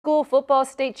school football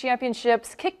state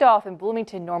championships kicked off in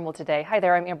Bloomington Normal today. Hi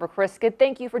there, I'm Amber Kriska.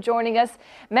 Thank you for joining us.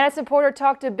 Madison Porter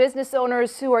talked to business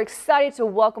owners who are excited to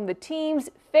welcome the teams,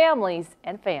 families,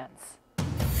 and fans.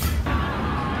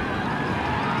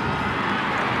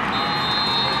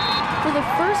 For the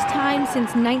first time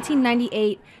since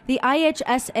 1998, the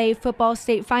IHSA football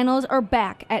state finals are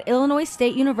back at Illinois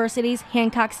State University's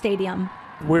Hancock Stadium.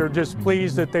 We're just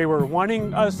pleased that they were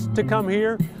wanting us to come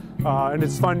here, and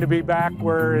it's fun to be back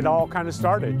where it all kind of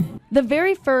started. The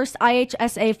very first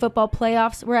IHSA football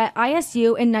playoffs were at ISU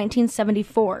in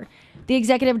 1974. The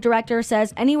executive director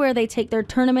says anywhere they take their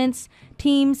tournaments,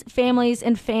 teams, families,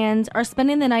 and fans are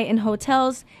spending the night in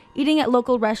hotels, eating at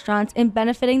local restaurants, and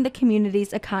benefiting the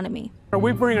community's economy.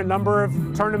 We bring a number of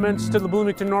tournaments to the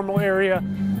Bloomington Normal area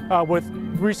with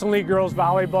recently girls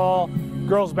volleyball.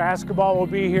 Girls basketball will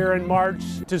be here in March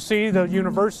to see the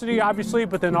university, obviously,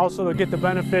 but then also to get the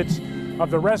benefits of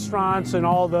the restaurants and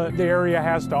all the area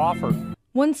has to offer.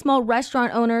 One small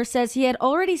restaurant owner says he had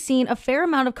already seen a fair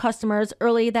amount of customers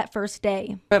early that first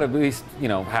day. We had at least,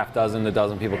 half dozen to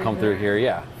dozen people come through here.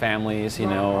 Yeah, families,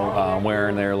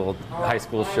 wearing their little high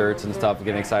school shirts and stuff,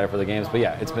 getting excited for the games. But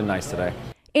yeah, it's been nice today.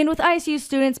 And with ISU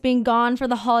students being gone for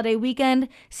the holiday weekend,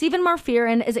 Stephen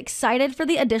Marfirin is excited for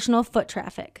the additional foot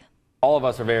traffic. All of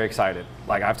us are very excited.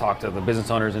 Like, I've talked to the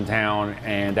business owners in town,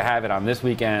 and to have it on this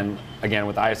weekend, again,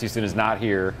 with ISU students not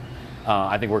here,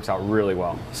 I think works out really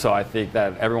well. So I think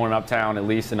that everyone in Uptown, at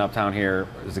least in Uptown here,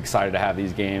 is excited to have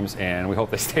these games, and we hope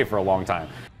they stay for a long time.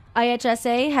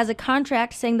 IHSA has a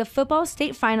contract saying the football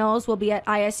state finals will be at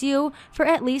ISU for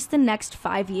at least the next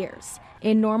 5 years.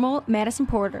 In Normal, Madison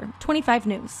Porter, 25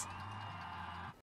 News.